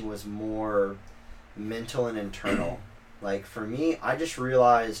transformation was more mental and internal. Like, for me, I just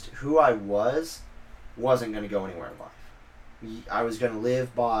realized who I wasn't going to go anywhere in life. I was going to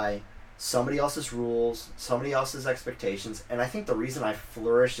live by somebody else's rules, somebody else's expectations, and I think the reason I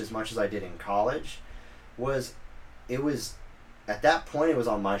flourished as much as I did in college was, at that point, it was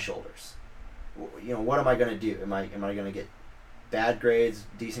on my shoulders. What am I going to do? Am I going to get bad grades,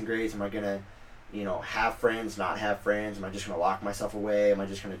 decent grades? Am I going to, have friends, not have friends? Am I just going to lock myself away? Am I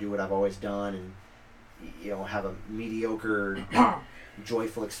just going to do what I've always done and, have a mediocre,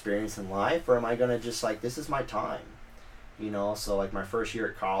 joyful experience in life? Or am I going to just, this is my time? So, my first year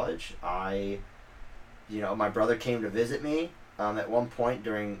at college, my brother came to visit me at one point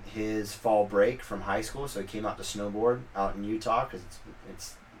during his fall break from high school. So he came out to snowboard out in Utah because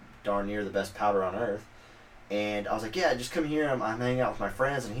it's darn near the best powder on earth. And I was like, yeah, just come here. I'm hanging out with my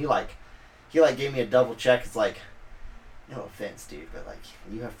friends. And he gave me a double check. It's like, no offense, dude, but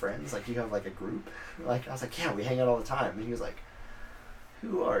you have friends? You have a group? I was like, yeah, we hang out all the time. And he was like,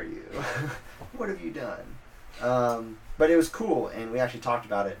 who are you? What have you done? But it was cool, and we actually talked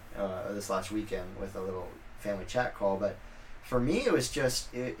about it this last weekend with a little family chat call. But for me, it was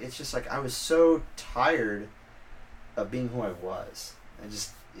just, it's just I was so tired of being who I was.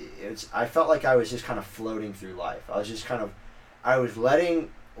 I felt like I was just kind of floating through life. I was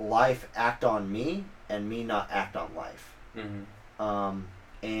letting life act on me and me not act on life. Mm-hmm.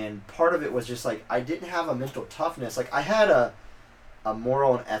 And part of it was just I didn't have a mental toughness. I had a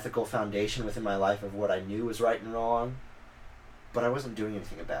moral and ethical foundation within my life of what I knew was right and wrong, but I wasn't doing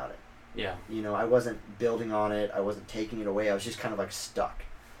anything about it. Yeah. I wasn't building on it. I wasn't taking it away. I was just kind of stuck.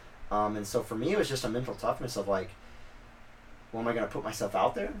 And so for me, it was just a mental toughness of well, am I going to put myself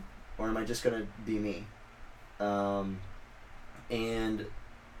out there, or am I just going to be me? And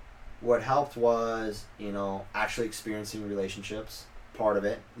what helped was, actually experiencing relationships, part of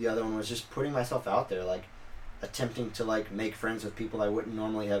it. The other one was just putting myself out there, attempting to make friends with people I wouldn't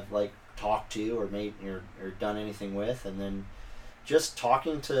normally have talked to or made or done anything with, and then just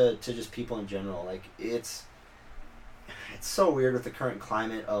talking to just people in general. It's so weird with the current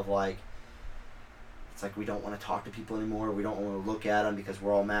climate of it's we don't want to talk to people anymore. We don't want to look at them because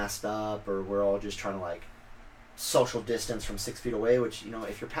we're all masked up, or we're all just trying to social distance from 6 feet away, which,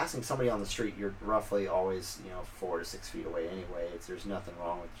 if you're passing somebody on the street, you're roughly always, 4 to 6 feet away anyway. There's nothing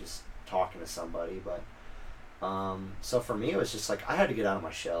wrong with just talking to somebody. But so for me, it was just I had to get out of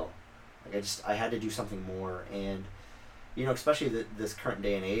my shell. I had to do something more. And especially this current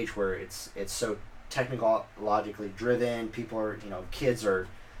day and age where it's so technologically driven. People are, kids are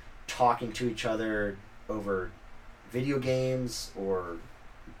talking to each other over video games or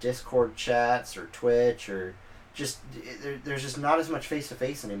Discord chats or Twitch, or just there's just not as much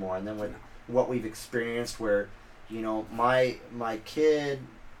face-to-face anymore. And then with what we've experienced where, my kid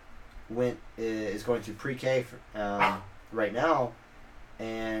is going through pre-K right now,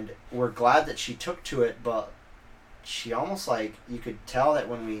 and we're glad that she took to it, but she almost you could tell that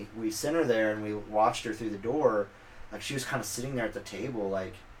when we sent her there and we watched her through the door, she was kind of sitting there at the table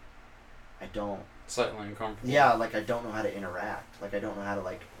I don't... Slightly uncomfortable. Yeah, I don't know how to interact. I don't know how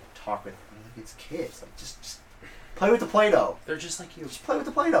to talk with... it's kids. Just play with the Play-Doh. They're just like you. Just play with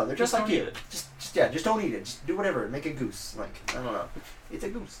the Play-Doh. They're just like you. It. Just don't eat it. Just do whatever. Make a goose. I don't know. It's a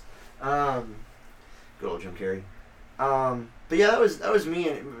goose. Good old Jim Carrey. But yeah, that was me.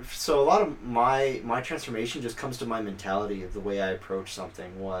 And so a lot of my transformation just comes to my mentality of the way I approach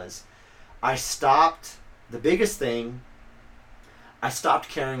something. Was I stopped... The biggest thing, I stopped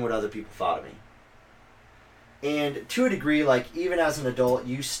caring what other people thought of me. And to a degree, even as an adult,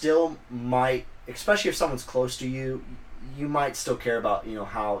 you still might, especially if someone's close to you, you might still care about,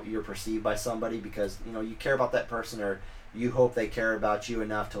 how you're perceived by somebody, because, you care about that person, or you hope they care about you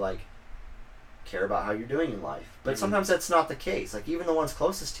enough to, care about how you're doing in life. But sometimes that's not the case. Even the ones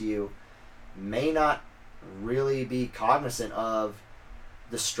closest to you may not really be cognizant of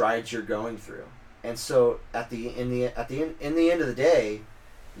the strides you're going through. And so at the end of the day,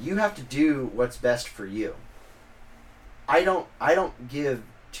 you have to do what's best for you. I don't give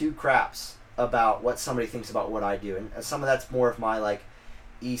two craps about what somebody thinks about what I do, and some of that's more of my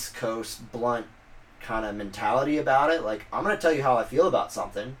East Coast blunt kind of mentality about it. I'm gonna tell you how I feel about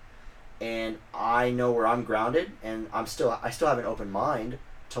something, and I know where I'm grounded, and I still have an open mind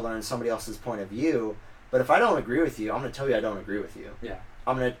to learn somebody else's point of view. But if I don't agree with you, I'm gonna tell you I don't agree with you. Yeah.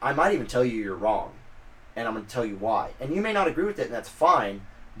 I might even tell you you're wrong. and I'm going to tell you why. And you may not agree with it, and that's fine.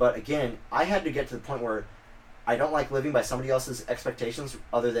 But again, I had to get to the point where I don't like living by somebody else's expectations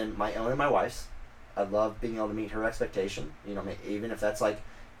other than my own and my wife's. I love being able to meet her expectation. You know, even if that's like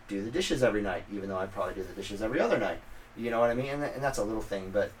do the dishes every night, even though I'd probably do the dishes every other night. You know what I mean? And that's a little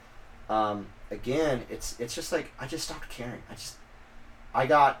thing. But again, it's just like I just stopped caring. I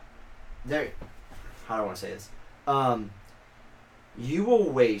got there. How do I want to say this? You will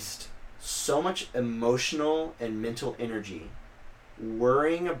waste so much emotional and mental energy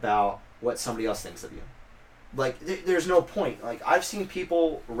worrying about what somebody else thinks of you. Like, there's no point. Like, I've seen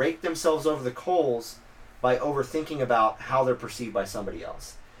people rake themselves over the coals by overthinking about how they're perceived by somebody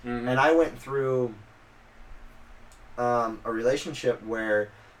else. Mm-hmm. And I went through a relationship where,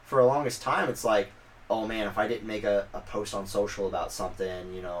 for the longest time, it's like, oh man, if I didn't make a post on social about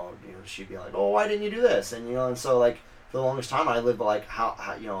something, you know, she'd be like, oh, why didn't you do this? And, and so, like, for the longest time, I lived like, how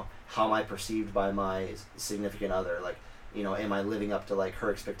am I perceived by my significant other? Like, am I living up to, like, her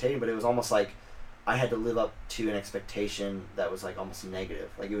expectation? But it was almost like I had to live up to an expectation that was, like, almost negative.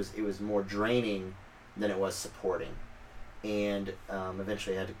 Like, it was more draining than it was supporting. And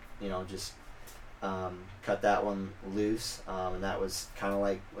eventually I had to, just cut that one loose. And that was kind of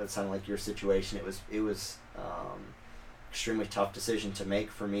like, it sounded like your situation. It was extremely tough decision to make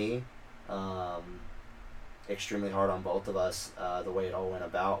for me. Extremely hard on both of us, the way it all went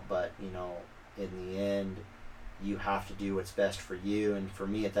about. But, in the end, you have to do what's best for you. And for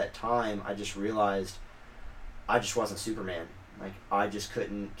me at that time, I just realized I just wasn't Superman. Like, I just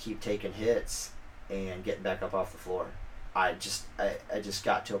couldn't keep taking hits and getting back up off the floor. I just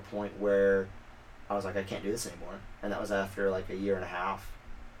got to a point where I was like, I can't do this anymore. And that was after like a year and a half,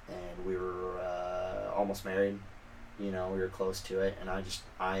 and we were almost married. We were close to it, and I'll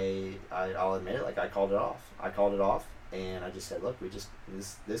admit it, like, I called it off, and I just said, look,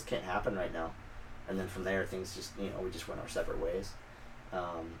 this can't happen right now. And then from there, things just, we just went our separate ways.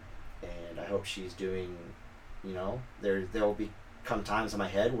 And I hope she's doing, there'll come times in my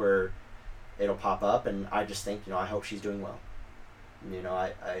head where it'll pop up, and I just think, I hope she's doing well.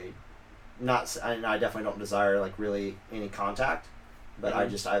 I definitely don't desire, like, really any contact, but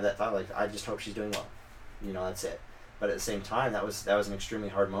mm-hmm. I have that thought, like, I just hope she's doing well. That's it. But at the same time, that was an extremely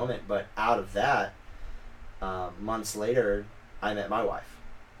hard moment. But out of that, months later, I met my wife.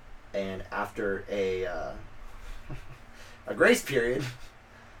 And after a grace period,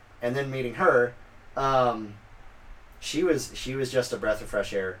 and then meeting her, she was just a breath of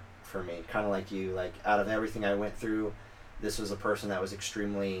fresh air for me. Kind of like you. Like, out of everything I went through, this was a person that was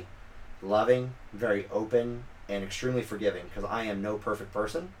extremely loving, very open, and extremely forgiving. Because I am no perfect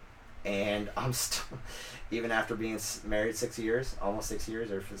person, and I'm still, even after being married 6 years, almost 6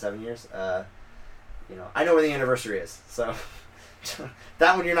 years or 7 years, I know where the anniversary is. So.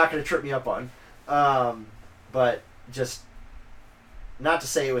 That one you're not going to trip me up on. But just, not to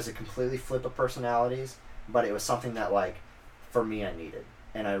say it was a completely flip of personalities, but it was something that, like, for me, I needed.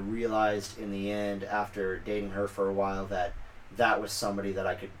 And I realized in the end, after dating her for a while, that was somebody that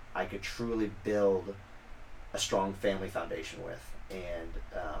I could truly build a strong family foundation with. And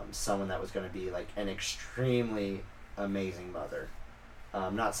someone that was going to be, like, an extremely amazing mother.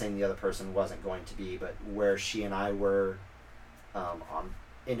 Not saying the other person wasn't going to be, but where she and I were on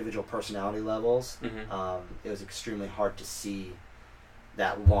individual personality levels, mm-hmm. It was extremely hard to see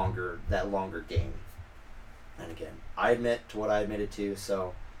that longer game. And again, I admit to what I admitted to.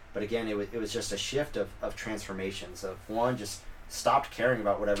 So, but again, it was just a shift of transformations. Of one, just stopped caring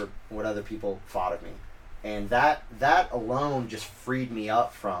about what other people thought of me, and that alone just freed me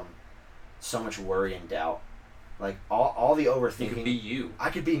up from so much worry and doubt. Like, all the overthinking. You could be you. I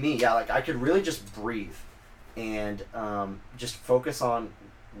could be me. Yeah, like, I could really just breathe. And just focus on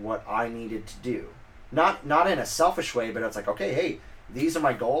what I needed to do. Not in a selfish way, but it's like, okay, hey, these are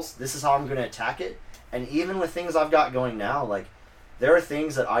my goals. This is how I'm going to attack it. And even with things I've got going now, like, there are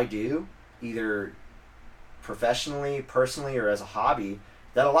things that I do, either professionally, personally, or as a hobby,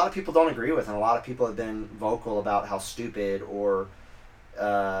 that a lot of people don't agree with. And a lot of people have been vocal about how stupid or,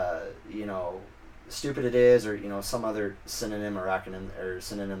 stupid it is, or, some other synonym or acronym or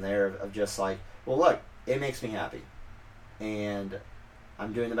synonym there of just like, well, look, it makes me happy, and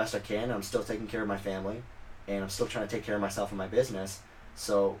I'm doing the best I can, and I'm still taking care of my family, and I'm still trying to take care of myself and my business.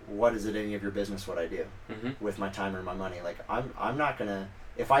 So what is it any of your business what I do mm-hmm. with my time or my money? Like, I'm not gonna,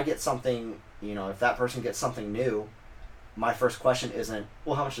 if I get something, if that person gets something new, my first question isn't,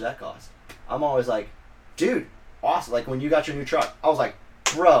 well, how much did that cost? I'm always like, dude, awesome. Like, when you got your new truck, I was like,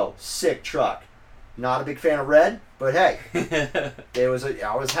 bro, sick truck. Not a big fan of red, but hey, I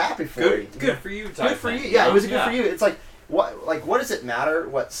was happy for you. Good for you. Good for you. Yeah, it was good for you. It's like, what does it matter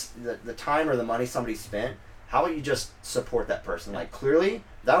what's the time or the money somebody spent? How about you just support that person? Like, clearly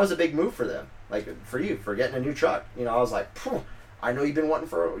that was a big move for them, like for you, for getting a new truck. You know, I was like, I know you've been wanting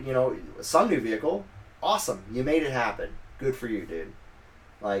for, you know, some new vehicle. Awesome, you made it happen. Good for you, dude.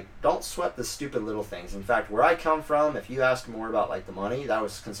 Like, don't sweat the stupid little things. In fact, where I come from, if you ask more about like the money, that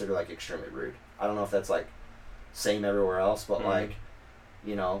was considered like extremely rude. I don't know if that's like same everywhere else, but like,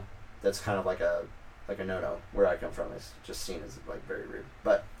 you know, that's kind of like a no-no. Where I come from is just seen as like very rude.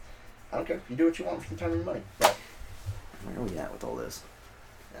 But I don't care. You do what you want with the time and your money. But where are we at with all this?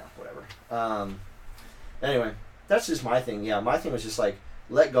 Yeah, whatever. Anyway, that's just my thing. Yeah, my thing was just like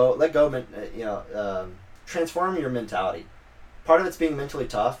let go. You know, transform your mentality. Part of it's being mentally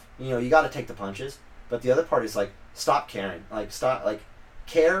tough. You know, you got to take the punches. But the other part is like stop caring. Like stop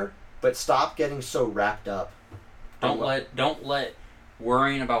care, but stop getting so wrapped up. Don't let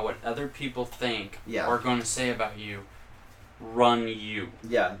worrying about what other people think or going to say about you run you.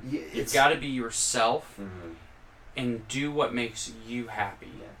 Yeah, you've got to be yourself and do what makes you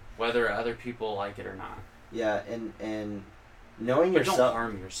happy, whether other people like it or not. Yeah, and knowing yourself. Don't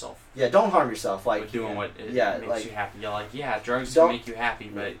harm yourself. Yeah, don't harm yourself. Like with doing what makes you happy. You're like, drugs can make you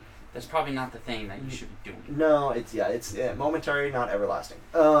happy, but that's probably not the thing that you should be doing. No, it's momentary, not everlasting.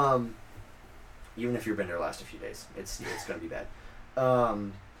 Even if your bender lasts a few days, it's gonna be bad.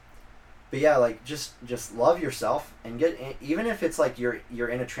 But yeah, like just love yourself and get, even if it's like you're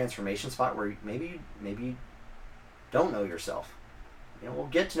in a transformation spot where maybe you don't know yourself. You know, well,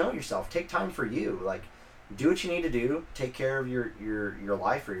 get to know yourself. Take time for you. Like, do what you need to do. Take care of your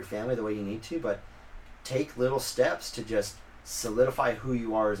life or your family the way you need to, but take little steps to just solidify who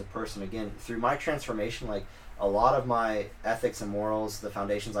you are as a person. Again, through my transformation, like a lot of my ethics and morals, the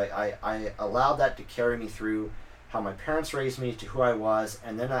foundations, I allowed that to carry me through how my parents raised me to who I was,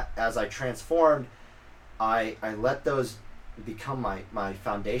 and then as I transformed, I let those become my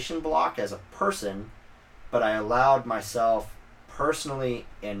foundation block as a person, but I allowed myself personally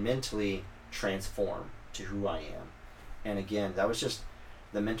and mentally transform to who I am. And again, that was just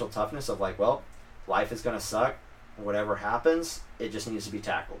the mental toughness of like, well, life is gonna suck. Whatever happens, it just needs to be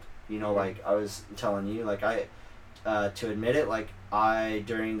tackled. You know, like I was telling you, like to admit it, like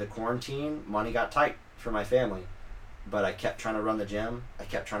during the quarantine, money got tight for my family, but I kept trying to run the gym. I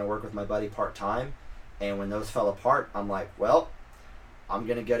kept trying to work with my buddy part-time. And when those fell apart, I'm like, well, I'm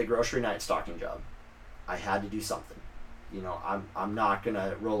gonna get a grocery night stocking job. I had to do something. You know, I'm not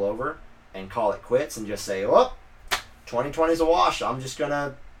gonna roll over and call it quits and just say, oh, 2020 is a wash. I'm just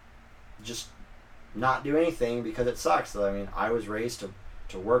gonna not do anything because it sucks. So, I mean, I was raised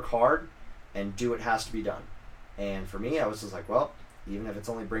to work hard and do what has to be done. And for me, I was just like, well, even if it's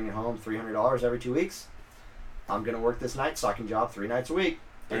only bringing home $300 every 2 weeks, I'm gonna work this night stocking job 3 nights a week.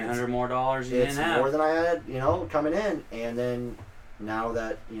 $300 more you didn't have. It's more than I had, you know, coming in. And then now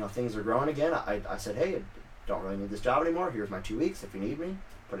that, you know, things are growing again, I said, hey, I don't really need this job anymore. Here's my 2 weeks. If you need me,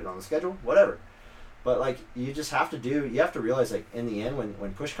 put it on the schedule, whatever. But like, you just have to realize, like, in the end,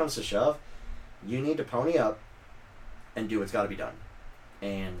 when push comes to shove, you need to pony up and do what's got to be done.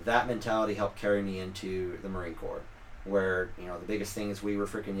 And that mentality helped carry me into the Marine Corps, where, you know, the biggest things we were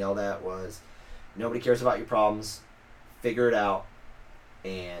freaking yelled at was, nobody cares about your problems, figure it out,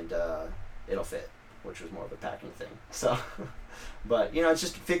 and it'll fit, which was more of a packing thing. So, but, you know, it's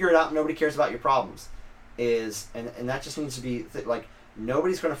just figure it out, nobody cares about your problems. And that just needs to be, like,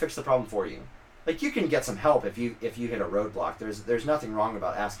 nobody's going to fix the problem for you. Like, you can get some help if you hit a roadblock. There's nothing wrong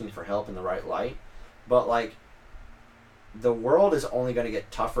about asking for help in the right light. But, like, the world is only going to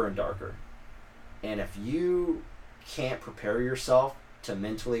get tougher and darker. And if you can't prepare yourself to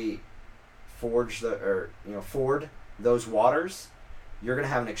mentally ford those waters, you're going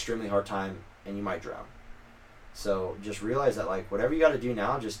to have an extremely hard time and you might drown. So just realize that, like, whatever you got to do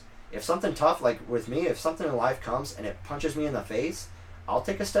now, just, if something tough, like with me, if something in life comes and it punches me in the face, I'll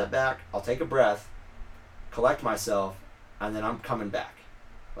take a step back, I'll take a breath, collect myself, and then I'm coming back.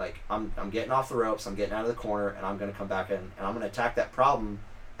 Like, I'm getting off the ropes, I'm getting out of the corner, and I'm going to come back in, and I'm going to attack that problem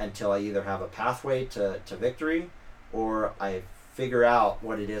until I either have a pathway to victory, or I figure out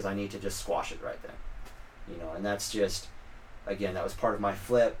what it is I need to just squash it right then. You know, and that's just, again, that was part of my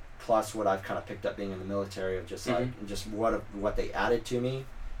flip, plus what I've kind of picked up being in the military, of just like, just what they added to me,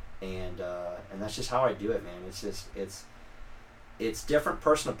 and that's just how I do it, man. It's just, it's different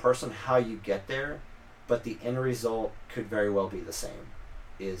person to person how you get there, but the end result could very well be the same.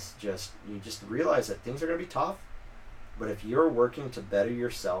 Is just, you just realize that things are going to be tough, but if you're working to better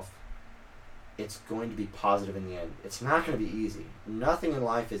yourself, it's going to be positive in the end. It's not going to be easy. Nothing in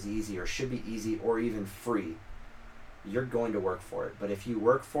life is easy or should be easy or even free. You're going to work for it, but if you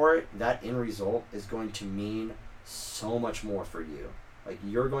work for it, that end result is going to mean so much more for you. Like,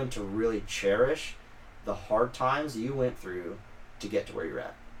 you're going to really cherish the hard times you went through to get to where you're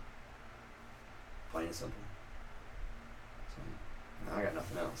at. Plain and simple. So, I got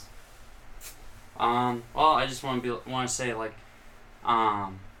nothing else. Well, I just want to say, like,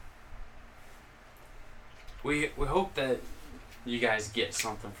 we hope that you guys get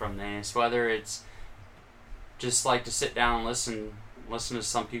something from this, whether it's just like to sit down and listen to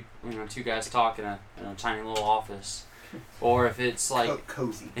some people, two guys talk in a tiny little office, or if it's like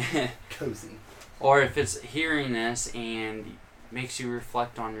cozy, or if it's hearing this and makes you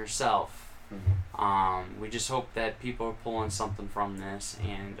reflect on yourself. Mm-hmm. We just hope that people are pulling something from this,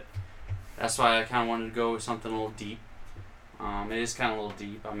 and that's why I kind of wanted to go with something a little deep. It is kind of a little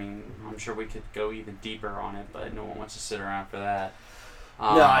deep. I mean, I'm sure we could go even deeper on it, but no one wants to sit around for that.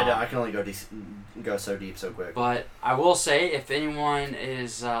 No, I don't. I can only go so deep so quick. But I will say, if anyone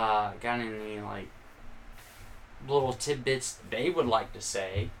is got any like little tidbits they would like to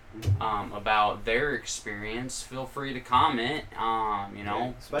say about their experience, feel free to comment.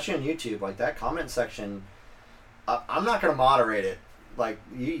 Yeah, especially on YouTube, like that comment section. I'm not gonna moderate it. Like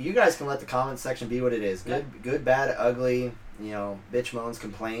you guys can let the comment section be what it is. Good, bad, ugly. Bitch moans,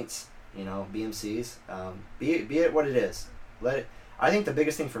 complaints. BMCs. Be it what it is. Let it. I think the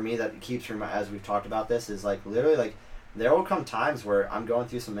biggest thing for me that keeps from, as we've talked about this, is like literally like there will come times where I'm going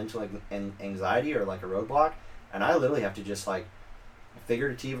through some mental anxiety or like a roadblock, and I literally have to just like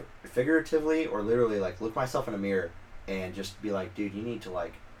figuratively or literally like look myself in a mirror and just be like, dude, you need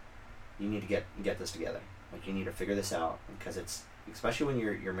to get this together. Like, you need to figure this out, because it's, especially when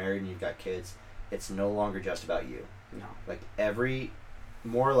you're married and you've got kids, it's no longer just about you. No. Like,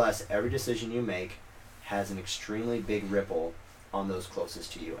 more or less every decision you make has an extremely big ripple on those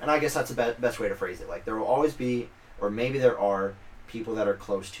closest to you. And I guess that's the best way to phrase it. Like, there will always be, or maybe there are, people that are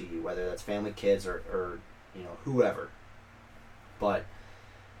close to you, whether that's family, kids, or whoever. But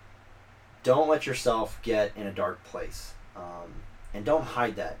don't let yourself get in a dark place. And don't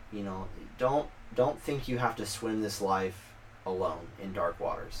hide that. Don't think you have to swim this life alone in dark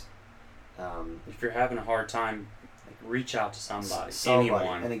waters. If you're having a hard time, reach out to somebody.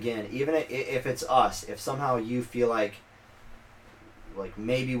 Anyone. And again, even if it's us, if somehow you feel like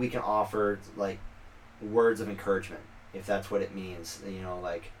maybe we can offer like words of encouragement, if that's what it means.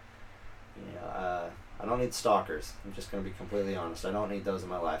 I don't need stalkers. I'm just going to be completely honest. I don't need those in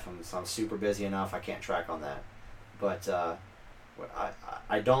my life. I'm super busy enough. I can't track on that. But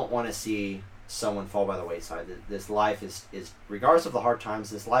I don't want to see someone fall by the wayside. This life is regardless of the hard times,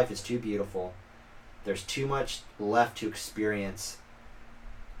 this life is too beautiful. There's too much left to experience.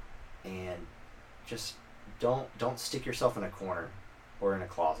 And just don't stick yourself in a corner or in a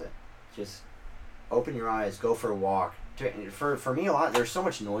closet. Just open your eyes, go for a walk. For me, there's so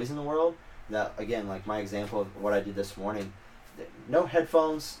much noise in the world that, again, like my example of what I did this morning, no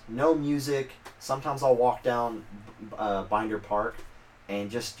headphones, no music. Sometimes I'll walk down Binder Park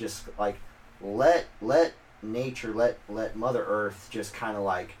and just like let nature, let Mother Earth just kind of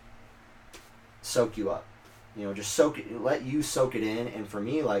like soak you up. Just let you soak it in. And for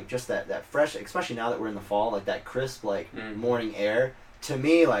me, like, just that fresh, especially now that we're in the fall, like that crisp, like morning air, to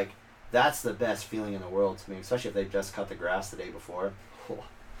me, like, that's the best feeling in the world to me, especially if they've just cut the grass the day before.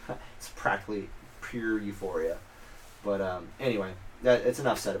 It's practically pure euphoria. But anyway, it's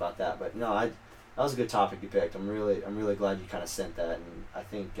enough said about that. But no, that was a good topic you picked. I'm really glad you kind of sent that, and I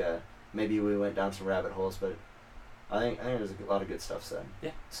think maybe we went down some rabbit holes, but I think there's a lot of good stuff said.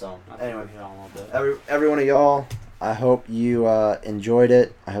 Yeah. So anyway, every one of y'all, I hope you enjoyed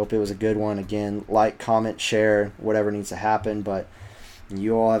it. I hope it was a good one. Again, like, comment, share, whatever needs to happen. But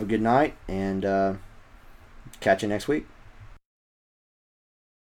you all have a good night, and catch you next week.